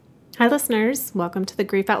Hi, listeners. Welcome to the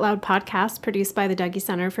Grief Out Loud podcast produced by the Dougy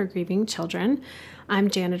Center for Grieving Children. I'm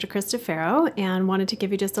Janet Cristofaro and wanted to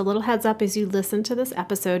give you just a little heads up as you listen to this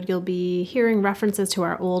episode. You'll be hearing references to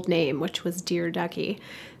our old name, which was Dear Dougy.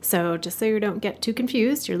 So just so you don't get too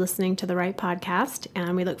confused, you're listening to the right podcast,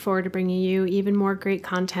 and we look forward to bringing you even more great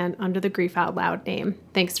content under the Grief Out Loud name.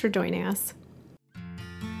 Thanks for joining us.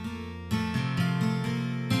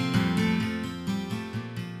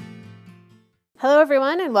 Hello,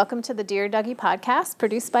 everyone, and welcome to the Dear Dougy podcast,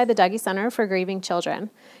 produced by the Dougy Center for Grieving Children.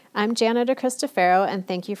 I'm Janet Cristofaro, and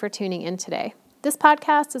thank you for tuning in today. This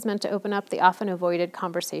podcast is meant to open up the often avoided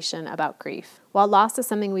conversation about grief. While loss is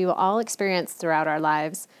something we will all experience throughout our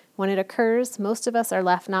lives, when it occurs, most of us are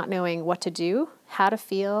left not knowing what to do, how to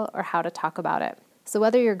feel, or how to talk about it. So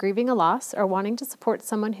whether you're grieving a loss or wanting to support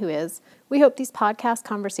someone who is, we hope these podcast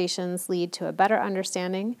conversations lead to a better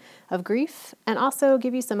understanding of grief and also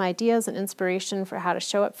give you some ideas and inspiration for how to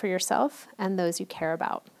show up for yourself and those you care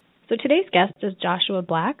about. So today's guest is Joshua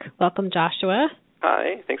Black. Welcome, Joshua.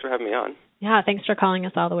 Hi, thanks for having me on. Yeah, thanks for calling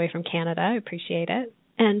us all the way from Canada. I appreciate it.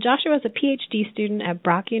 And Joshua is a PhD student at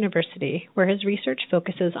Brock University, where his research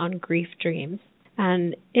focuses on grief dreams.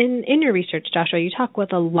 And in your research, Joshua, you talk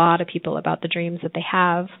with a lot of people about the dreams that they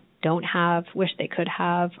have, don't have, wish they could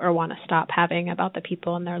have, or want to stop having about the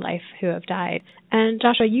people in their life who have died. And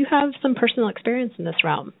Joshua, you have some personal experience in this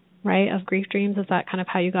realm, right, of grief dreams. Is that kind of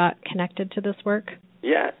how you got connected to this work?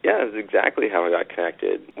 Yeah, that's exactly how I got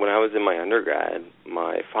connected. When I was in my undergrad,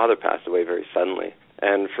 my father passed away very suddenly.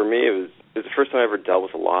 And for me, it was the first time I ever dealt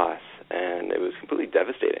with a loss, and it was completely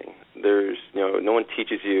devastating. No one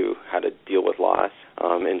teaches you how to deal with loss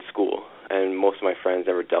in school, and most of my friends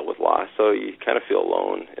never dealt with loss, so you kind of feel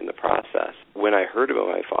alone in the process. When I heard about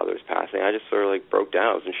my father's passing, I just sort of broke down.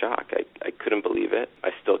 I was in shock. I couldn't believe it. I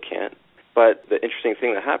still can't. But the interesting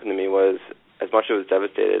thing that happened to me was, as much as I was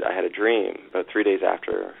devastated, I had a dream about 3 days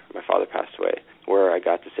after my father passed away where I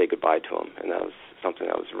got to say goodbye to him, and that was something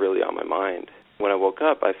that was really on my mind. When I woke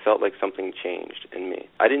up, I felt like something changed in me.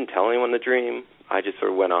 I didn't tell anyone the dream. I just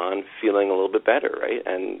sort of went on feeling a little bit better, right,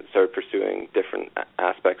 and started pursuing different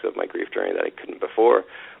aspects of my grief journey that I couldn't before,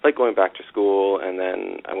 like going back to school, and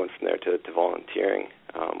then I went from there to volunteering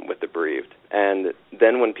with the bereaved. And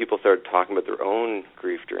then when people started talking about their own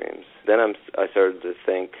grief dreams, then I started to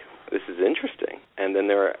think, this is interesting. And then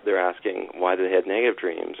they're asking why do they have negative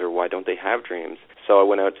dreams, or why don't they have dreams? So I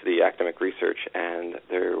went out to the academic research, and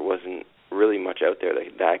there wasn't really much out there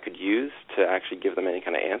that I could use to actually give them any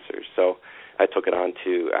kind of answers. So I took it on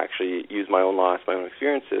to actually use my own loss, my own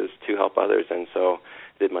experiences to help others. And so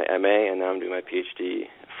I did my MA, and now I'm doing my PhD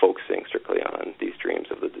focusing strictly on these dreams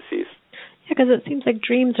of the deceased. Yeah, because it seems like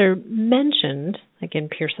dreams are mentioned, like in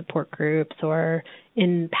peer support groups or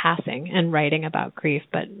in passing and writing about grief,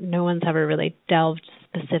 but no one's ever really delved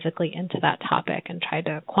specifically into that topic and tried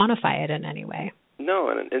to quantify it in any way. No,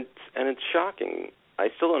 and it's shocking. I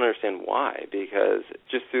still don't understand why, because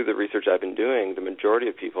just through the research I've been doing, the majority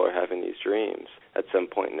of people are having these dreams at some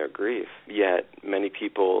point in their grief. Yet many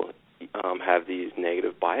people have these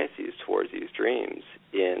negative biases towards these dreams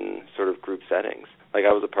in sort of group settings. Like,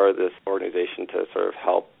 I was a part of this organization to sort of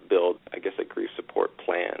help build, I guess, a grief support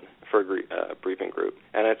plan for a briefing group.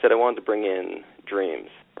 And I said I wanted to bring in dreams,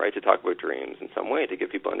 right, to talk about dreams in some way to give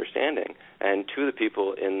people understanding. And two of the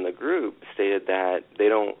people in the group stated that they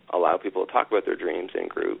don't allow people to talk about their dreams in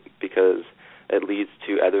group because it leads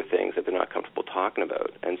to other things that they're not comfortable talking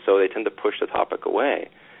about. And so they tend to push the topic away.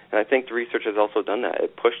 And I think the research has also done that.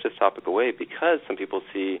 It pushed this topic away because some people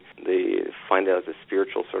they find it as a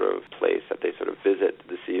spiritual sort of place that they sort of visit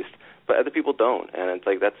the deceased, but other people don't. And it's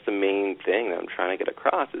like that's the main thing that I'm trying to get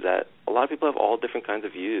across, is that a lot of people have all different kinds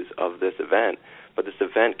of views of this event, but this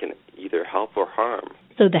event can either help or harm.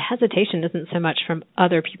 So the hesitation isn't so much from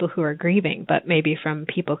other people who are grieving, but maybe from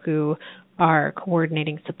people who are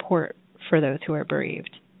coordinating support for those who are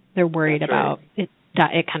bereaved. They're worried about it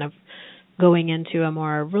kind of going into a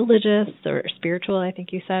more religious or spiritual, I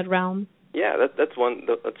think you said, realm. Yeah, that's one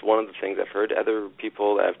of the things I've heard. Other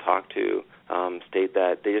people that I've talked to state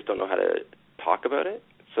that they just don't know how to talk about it.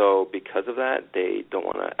 So because of that, they don't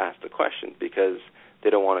want to ask the question because they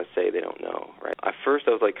don't want to say they don't know, right? At first,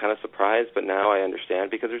 I was kind of surprised, but now I understand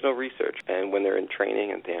because there's no research. And when they're in training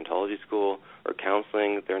in thanatology school or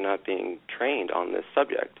counseling, they're not being trained on this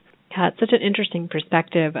subject. Yeah, it's such an interesting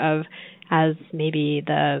perspective of, as maybe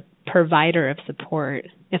the provider of support,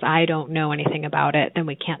 if I don't know anything about it, then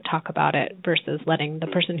we can't talk about it, versus letting the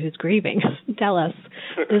person who's grieving tell us,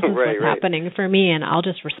 this is what's happening for me, and I'll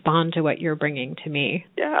just respond to what you're bringing to me.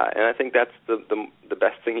 Yeah, and I think that's the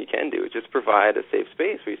best thing you can do, is just provide a safe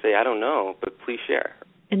space where you say, I don't know, but please share.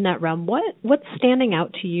 in that realm. What's standing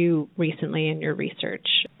out to you recently in your research?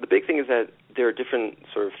 The big thing is that there are different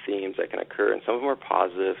sort of themes that can occur, and some of them are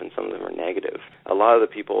positive and some of them are negative. A lot of the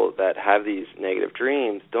people that have these negative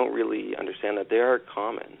dreams don't really understand that they are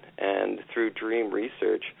common. And through dream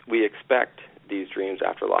research, we expect these dreams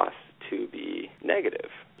after loss to be negative.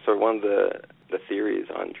 So one of the theories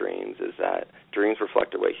on dreams is that dreams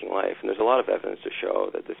reflect our waking life, and there's a lot of evidence to show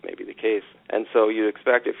that this may be the case. And so you'd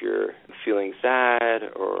expect if you're feeling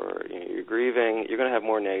sad or you're grieving, you're going to have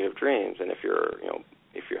more negative dreams, and if you're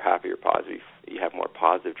happy or positive, you have more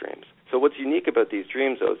positive dreams. So what's unique about these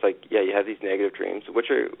dreams, though, is you have these negative dreams, which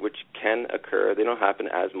can occur. They don't happen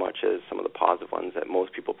as much as some of the positive ones that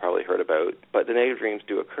most people probably heard about, but the negative dreams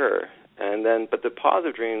do occur. But the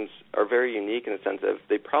positive dreams are very unique in the sense that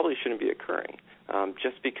they probably shouldn't be occurring,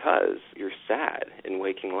 just because you're sad in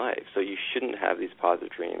waking life. So you shouldn't have these positive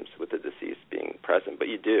dreams with the deceased being present, but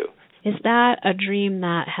you do. Is that a dream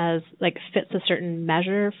that has fits a certain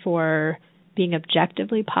measure for being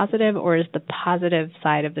objectively positive, or is the positive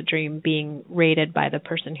side of the dream being rated by the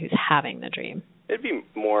person who's having the dream? It'd be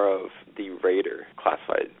more of the rater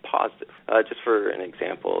classified positive. Just for an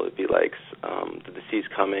example, it'd be like the deceased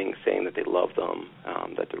coming, saying that they love them,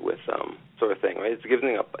 that they're with them, sort of thing, right?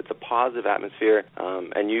 It's a positive atmosphere,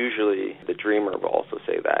 and usually the dreamer will also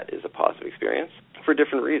say that is a positive experience for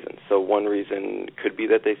different reasons. So one reason could be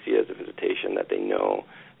that they see it as a visitation, that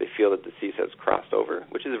they feel that the deceased has crossed over,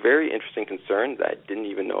 which is a very interesting concern that I didn't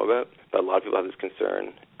even know about. But a lot of people have this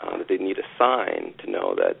concern that they need a sign to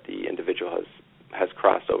know that the individual has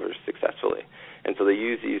crossed over successfully. And so they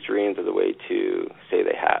use these dreams as a way to say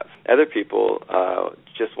they have. Other people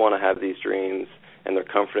just want to have these dreams, and they're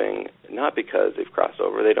comforting not because they've crossed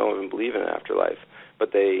over. They don't even believe in an afterlife,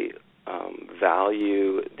 but they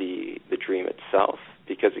value the dream itself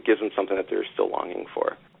because it gives them something that they're still longing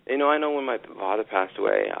for. I know when my father passed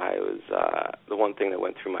away, the one thing that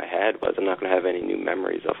went through my head was I'm not going to have any new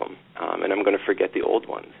memories of him, and I'm going to forget the old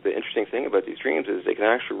ones. The interesting thing about these dreams is they can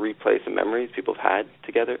actually replay some memories people have had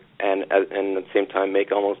together, and at the same time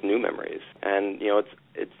make almost new memories. And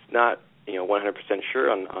it's not 100% sure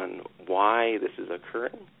on why this is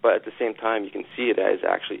occurring, but at the same time you can see it as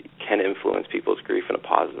actually can influence people's grief in a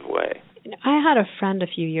positive way. I had a friend a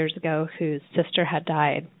few years ago whose sister had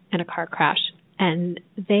died in a car crash. And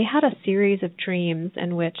they had a series of dreams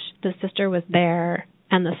in which the sister was there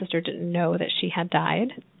and the sister didn't know that she had died.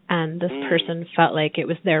 And this person felt like it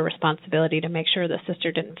was their responsibility to make sure the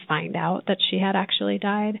sister didn't find out that she had actually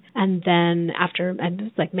died. And then and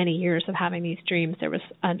it was many years of having these dreams, there was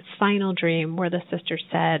a final dream where the sister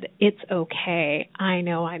said, "It's okay. I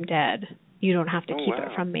know I'm dead. You don't have to keep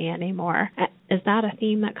it from me anymore." Is that a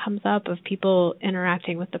theme that comes up of people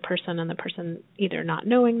interacting with the person and the person either not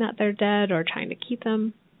knowing that they're dead or trying to keep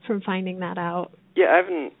them from finding that out? Yeah, I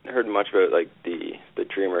haven't heard much about the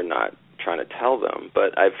dreamer not trying to tell them,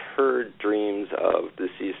 but I've heard dreams of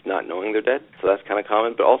deceased not knowing they're dead, so that's kind of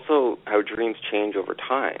common, but also how dreams change over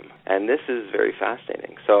time. And this is very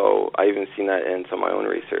fascinating. So I even seen that in some of my own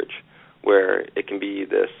research, where it can be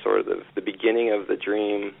this sort of the beginning of the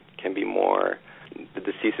dream can be more the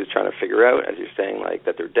deceased is trying to figure out, as you're saying,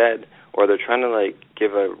 that they're dead, or they're trying to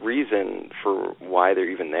give a reason for why they're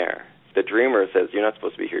even there. The dreamer says, "You're not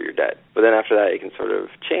supposed to be here, you're dead." But then after that, it can sort of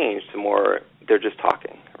change to more, they're just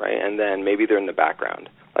talking, right? And then maybe they're in the background.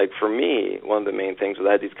 For me, one of the main things was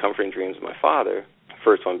I had these comforting dreams with my father,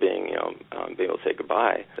 first one being, being able to say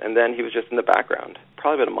goodbye. And then he was just in the background.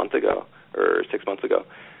 Probably about a month ago or 6 months ago,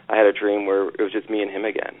 I had a dream where it was just me and him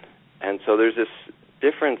again. And so there's this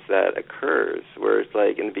difference that occurs where it's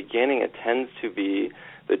in the beginning it tends to be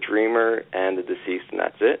the dreamer and the deceased, and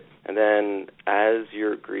that's it. And then as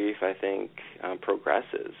your grief, I think,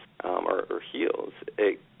 progresses or heals,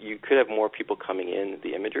 you could have more people coming in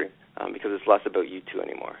the imagery because it's less about you two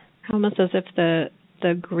anymore. Almost as if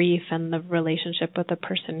the grief and the relationship with the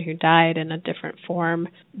person who died in a different form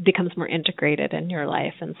becomes more integrated in your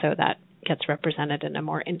life, and so that gets represented in a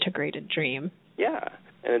more integrated dream. Yeah.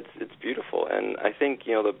 And it's beautiful, and I think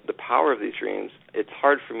the power of these dreams. It's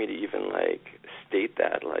hard for me to even state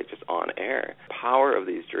that just on air. Power of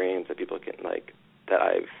these dreams that people can that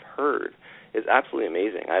I've heard is absolutely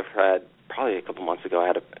amazing. I've had probably a couple months ago, I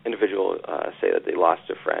had an individual say that they lost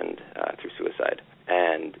a friend through suicide,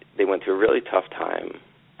 and they went through a really tough time,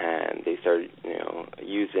 and they started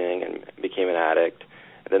using and became an addict.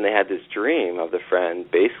 Then they had this dream of the friend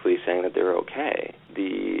basically saying that they were okay.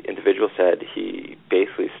 The individual said he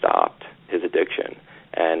basically stopped his addiction,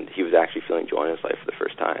 and he was actually feeling joy in his life for the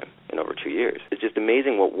first time in over 2 years. It's just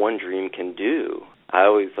amazing what one dream can do. I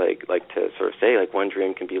always like to sort of say one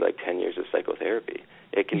dream can be 10 years of psychotherapy.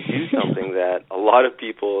 It can do something that a lot of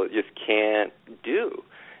people just can't do.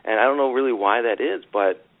 And I don't know really why that is,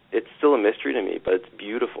 but it's still a mystery to me, but it's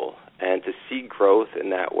beautiful. And to see growth in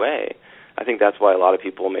that way, I think that's why a lot of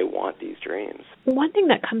people may want these dreams. One thing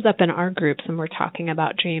that comes up in our groups when we're talking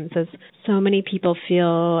about dreams is so many people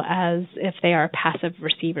feel as if they are passive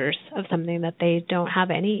receivers of something that they don't have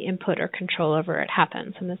any input or control over. It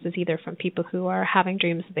happens. And this is either from people who are having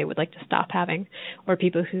dreams that they would like to stop having, or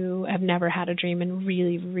people who have never had a dream and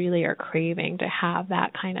really, really are craving to have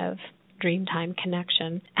that kind of Dreamtime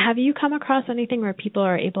connection. Have you come across anything where people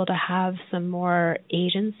are able to have some more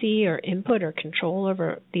agency or input or control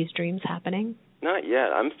over these dreams happening? Not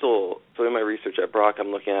yet. I'm still in my research at Brock, I'm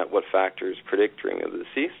looking at what factors predict dreaming of the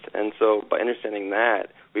deceased. And so by understanding that,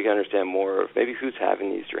 we can understand more of maybe who's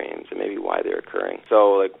having these dreams and maybe why they're occurring.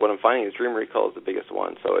 So like what I'm finding is dream recall is the biggest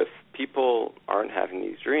one. So if people aren't having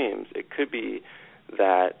these dreams, it could be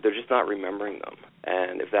that they're just not remembering them.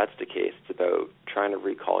 And if that's the case, it's about trying to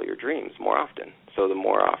recall your dreams more often. So the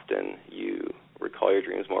more often you recall your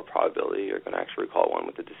dreams, more probability you're going to actually recall one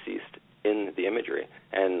with the deceased in the imagery.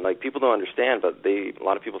 And like people don't understand, but a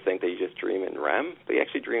lot of people think that you just dream in REM, but you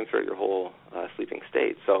actually dream throughout your whole sleeping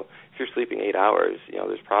state. So if you're sleeping 8 hours,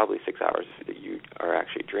 there's probably 6 hours that you are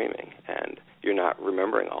actually dreaming, and you're not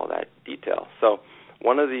remembering all that detail. So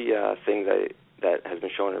one of the things that has been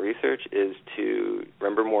shown in research is to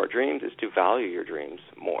remember more dreams, is to value your dreams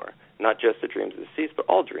more. Not just the dreams of the deceased, but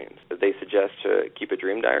all dreams. They suggest to keep a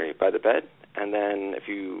dream diary by the bed, and then if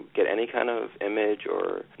you get any kind of image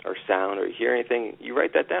or sound or you hear anything, you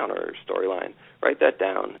write that down, or storyline. Write that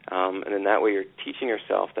down, and then that way you're teaching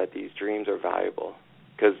yourself that these dreams are valuable.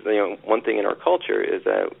 Because one thing in our culture is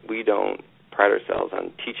that we don't pride ourselves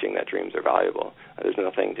on teaching that dreams are valuable. There's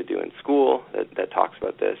nothing to do in school that talks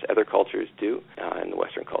about this. Other cultures do. In the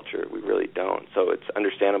Western culture, we really don't. So it's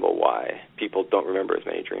understandable why people don't remember as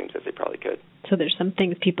many dreams as they probably could. So there's some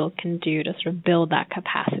things people can do to sort of build that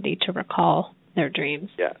capacity to recall their dreams.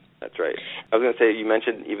 Yeah, that's right. I was going to say, you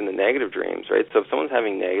mentioned even the negative dreams, right? So if someone's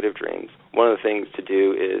having negative dreams, one of the things to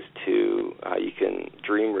do is you can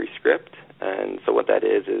dream rescript. And so what that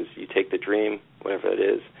is you take the dream, whatever it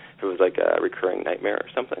is, if it was like a recurring nightmare or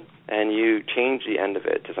something, and you change the end of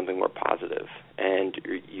it to something more positive, and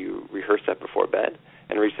you rehearse that before bed,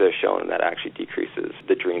 and research has shown that actually decreases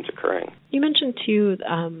the dreams occurring. You mentioned, too,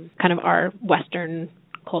 kind of our Western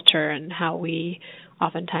culture and how we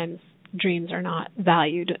oftentimes dreams are not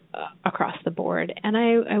valued across the board. And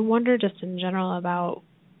I wonder just in general about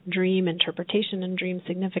dream interpretation and dream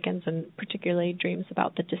significance, and particularly dreams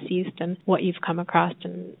about the deceased, and what you've come across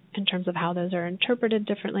in terms of how those are interpreted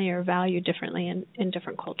differently or valued differently in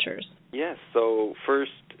different cultures. Yes. So first,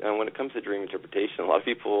 when it comes to dream interpretation, a lot of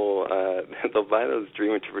people, they'll buy those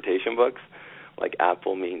dream interpretation books, like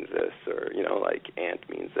apple means this, or, like ant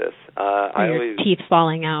means this. Your teeth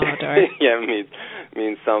falling out, or... yeah,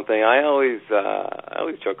 means something. I always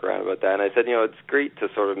joke around about that, and I said, it's great to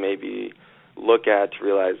sort of maybe look at to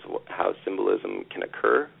realize how symbolism can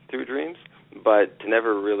occur through dreams, but to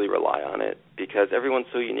never really rely on it, because everyone's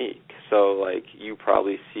so unique. So, like, you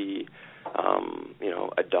probably see,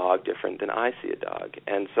 a dog different than I see a dog.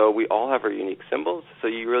 And so we all have our unique symbols, so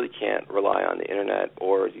you really can't rely on the internet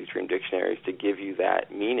or these dream dictionaries to give you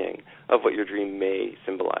that meaning of what your dream may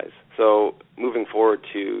symbolize. So moving forward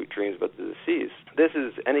to dreams about the deceased, this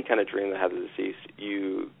is any kind of dream that has the deceased,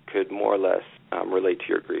 you could more or less relate to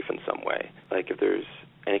your grief in some way. Like if there's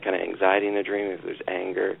any kind of anxiety in a dream, if there's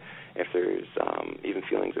anger, if there's even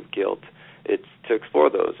feelings of guilt, it's to explore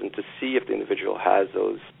those and to see if the individual has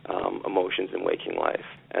those emotions in waking life.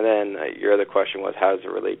 And then your other question was, how does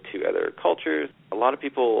it relate to other cultures? A lot of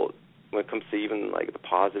people, when it comes to even like the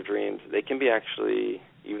positive dreams, they can be actually,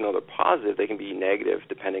 even though they're positive, they can be negative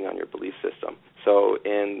depending on your belief system. So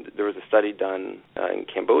there was a study done in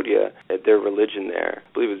Cambodia, their religion there,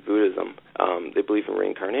 I believe it was Buddhism, they believe in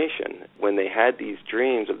reincarnation. When they had these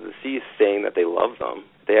dreams of the deceased saying that they love them,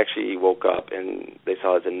 they actually woke up and they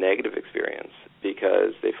saw it as a negative experience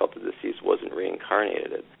because they felt the deceased wasn't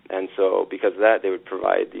reincarnated. And so because of that, they would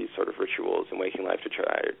provide these sort of rituals in waking life to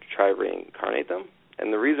try to reincarnate them.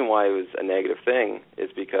 And the reason why it was a negative thing is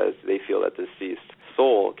because they feel that the deceased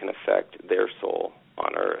soul can affect their soul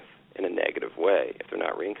on Earth in a negative way if they're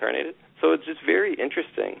not reincarnated. So it's just very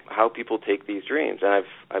interesting how people take these dreams. And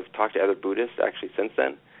I've talked to other Buddhists actually since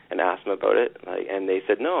then and asked them about it, and they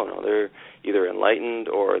said no, they're either enlightened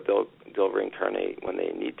or they'll reincarnate when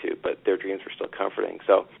they need to, but their dreams were still comforting.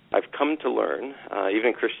 So I've come to learn, even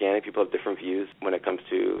in Christianity, people have different views when it comes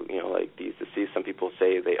to, like these deceased. Some people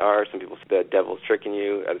say they are, some people say the devil's tricking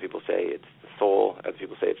you, other people say it's the soul, other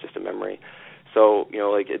people say it's just a memory. So,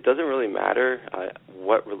 like, it doesn't really matter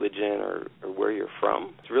what religion or where you're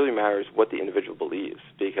from. It really matters what the individual believes,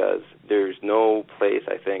 because there's no place,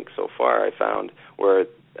 I think, so far I found where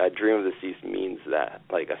a dream of the deceased means that,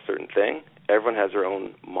 like, a certain thing. Everyone has their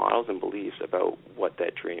own models and beliefs about what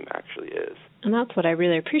that dream actually is. And that's what I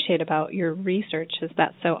really appreciate about your research, is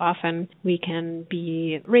that so often we can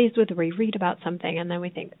be raised with, we read about something and then we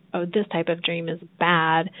think, oh, this type of dream is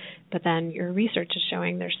bad. But then your research is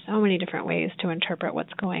showing there's so many different ways to interpret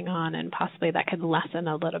what's going on, and possibly that could lessen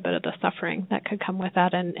a little bit of the suffering that could come with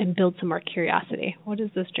that, and build some more curiosity. What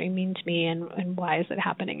does this dream mean to me, and why is it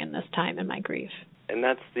happening in this time in my grief? And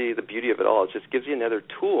that's the beauty of it all. It just gives you another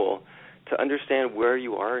tool to understand where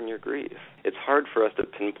you are in your grief. It's hard for us to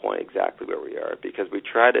pinpoint exactly where we are, because we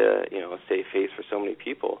try to, save face for so many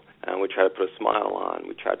people, and we try to put a smile on.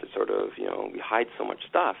 We try to sort of, we hide so much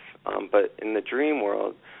stuff. But in the dream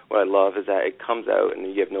world, what I love is that it comes out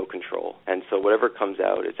and you have no control. And so whatever comes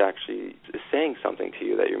out, it's actually saying something to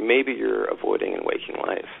you that maybe you're avoiding in waking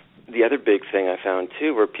life. The other big thing I found,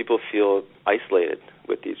 too, where people feel isolated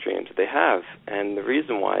with these dreams that they have. And the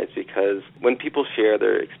reason why is because when people share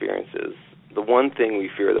their experiences, the one thing we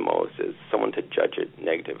fear the most is someone to judge it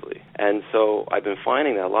negatively. And so I've been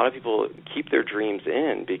finding that a lot of people keep their dreams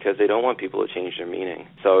in because they don't want people to change their meaning.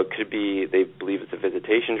 So it could be they believe it's a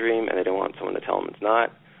visitation dream and they don't want someone to tell them it's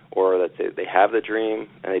not, or that they have the dream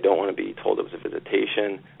and they don't want to be told it was a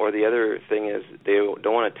visitation. Or the other thing is they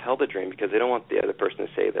don't want to tell the dream because they don't want the other person to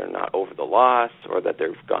say they're not over the loss or that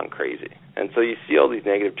they've gone crazy. And so you see all these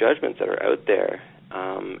negative judgments that are out there,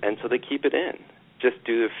 and so they keep it in, just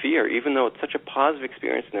due to fear. Even though it's such a positive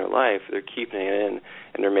experience in their life, they're keeping it in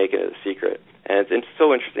and they're making it a secret. And it's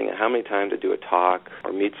so interesting how many times I do a talk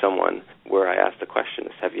or meet someone where I ask the question,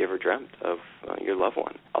 have you ever dreamt of your loved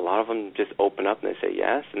one? A lot of them just open up and they say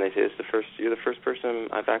yes, and they say you're the first person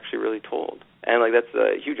I've actually really told. And that's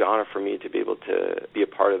a huge honor for me to be able to be a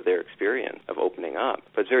part of their experience of opening up.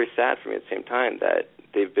 But it's very sad for me at the same time that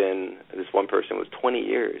this one person was 20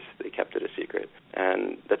 years they kept it a secret.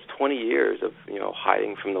 And that's 20 years of,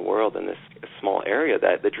 hiding from the world in this small area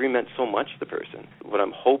that the dream meant so much to the person. What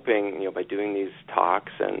I'm hoping, by doing these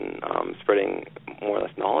talks and spreading more or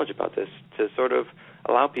less knowledge about this, to sort of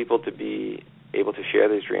allow people to be able to share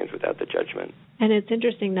these dreams without the judgment. And it's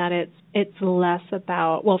interesting that it's less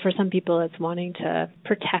about, well, for some people it's wanting to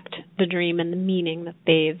protect the dream and the meaning that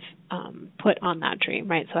they've put on that dream,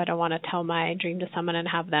 right? So I don't want to tell my dream to someone and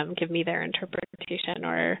have them give me their interpretation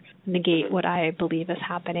or negate what I believe is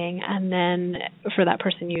happening. And then for that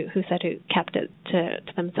person who said who kept it to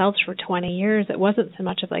themselves for 20 years, it wasn't so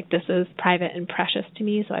much of this is private and precious to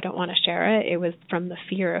me, so I don't want to share it. It was from the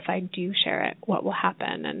fear, if I do share it, what will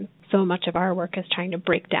happen? And so much of our work is trying to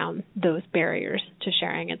break down those barriers to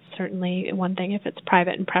sharing. It's certainly one thing if it's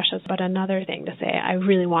private and precious, but another thing to say, I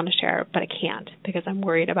really want to share it, but I can't because I'm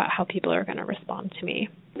worried about how people are going to respond to me.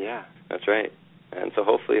 Yeah, that's right. And so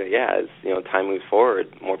hopefully, as time moves forward,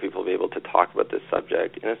 more people will be able to talk about this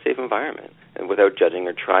subject in a safe environment and without judging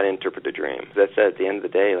or try to interpret the dream. As I said, at the end of the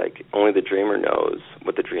day, only the dreamer knows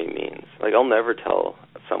what the dream means. I'll never tell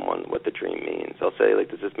someone what the dream means. I'll say,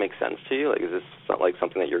 does this make sense to you? Is this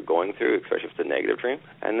something that you're going through, especially if it's a negative dream?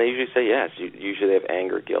 And they usually say yes. Usually they have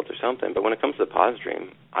anger, guilt, or something. But when it comes to the positive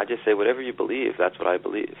dream, I just say, whatever you believe, that's what I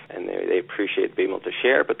believe. And they appreciate being able to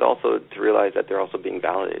share, but also to realize that they're also being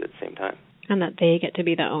validated at the same time. And that they get to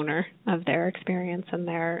be the owner of their experience and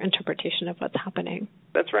their interpretation of what's happening.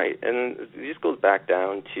 That's right. And it just goes back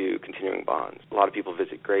down to continuing bonds. A lot of people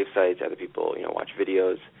visit grave sites. Other people, watch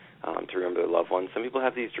videos to remember their loved ones. Some people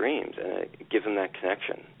have these dreams, and it gives them that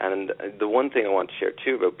connection. And the one thing I want to share,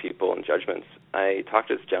 too, about people and judgments, I talked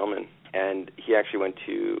to this gentleman, and he actually went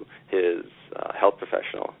to his health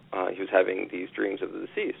professional. He was having these dreams of the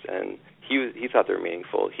deceased, and he thought they were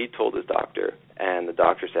meaningful. He told his doctor, and the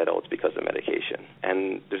doctor said, it's because of medication.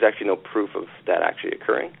 And there's actually no proof of that actually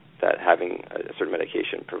occurring, that having a certain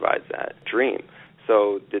medication provides that dream.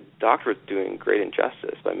 So the doctor was doing great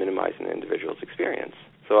injustice by minimizing the individual's experience.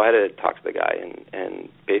 So I had to talk to the guy and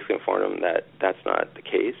basically inform him that that's not the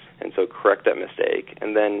case, and so correct that mistake,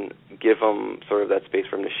 and then give him sort of that space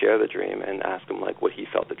for him to share the dream and ask him what he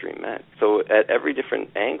felt the dream meant. So at every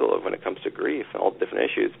different angle of when it comes to grief and all the different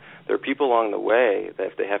issues, there are people along the way that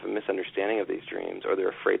if they have a misunderstanding of these dreams or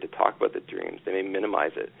they're afraid to talk about the dreams, they may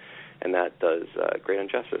minimize it, and that does great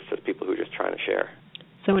injustice to the people who are just trying to share.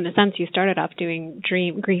 So in a sense, you started off doing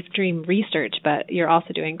grief dream research, but you're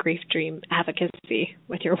also doing grief dream advocacy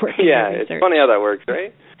with your work. Yeah, it's funny how that works,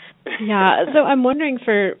 right? Yeah, so I'm wondering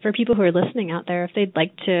for people who are listening out there, if they'd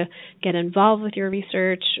like to get involved with your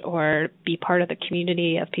research or be part of the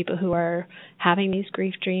community of people who are having these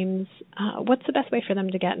grief dreams, what's the best way for them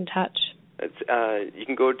to get in touch? You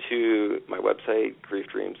can go to my website,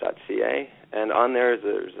 griefdreams.ca, and on there's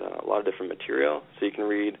a lot of different material, so you can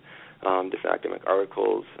read different academic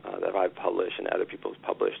articles that I've published and other people have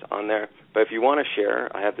published on there. But if you want to share,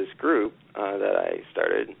 I have this group that I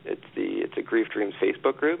started. It's a Grief Dreams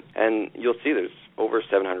Facebook group, and you'll see there's over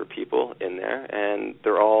 700 people in there, and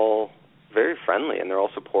they're all very friendly, and they're all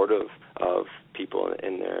supportive of people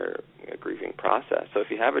in their grieving process. So if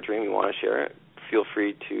you have a dream, you want to share it, feel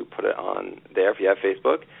free to put it on there if you have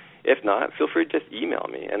Facebook. If not, feel free to just email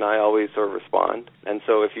me, and I always sort of respond. And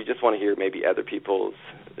so if you just want to hear maybe other people's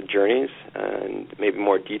journeys and maybe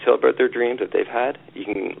more detail about their dreams that they've had, you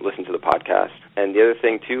can listen to the podcast. And the other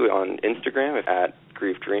thing, too, on Instagram, at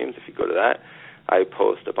Grief Dreams, if you go to that, I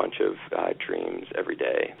post a bunch of dreams every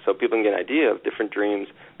day. So people can get an idea of different dreams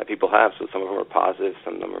that people have. So some of them are positive,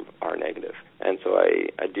 some of them are negative. And so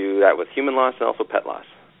I do that with human loss and also pet loss.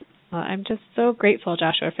 Well, I'm just so grateful,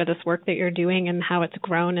 Joshua, for this work that you're doing and how it's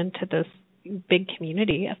grown into this big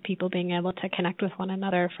community of people being able to connect with one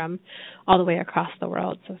another from all the way across the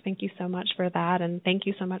world. So thank you so much for that, and thank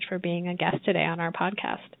you so much for being a guest today on our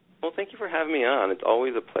podcast. Well, thank you for having me on. It's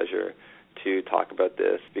always a pleasure to talk about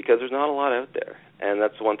this because there's not a lot out there. And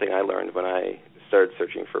that's one thing I learned when I started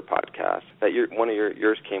searching for podcasts, that one of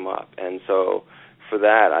yours came up. And so for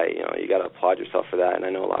that, you got to applaud yourself for that. And I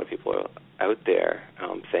know a lot of people are out there.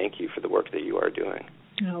 Thank you for the work that you are doing.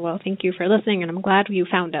 Oh, well, thank you for listening, and I'm glad you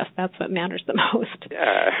found us. That's what matters the most.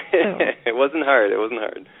 Yeah, It wasn't hard.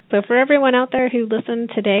 So for everyone out there who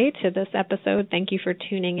listened today to this episode, thank you for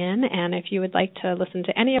tuning in. And if you would like to listen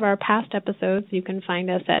to any of our past episodes, you can find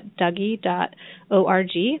us at dougy.org.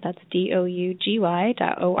 That's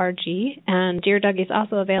DOUGY.org. And Dear Dougie is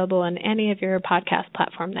also available on any of your podcast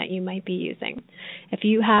platform that you might be using. If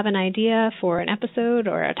you have an idea for an episode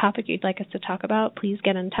or a topic you'd like us to talk about, please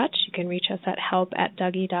get in touch. You can reach us at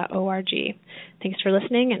help@dougy.org. Thanks for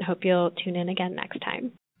listening, and hope you'll tune in again next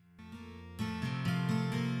time.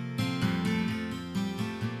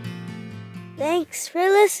 Thanks for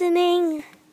listening.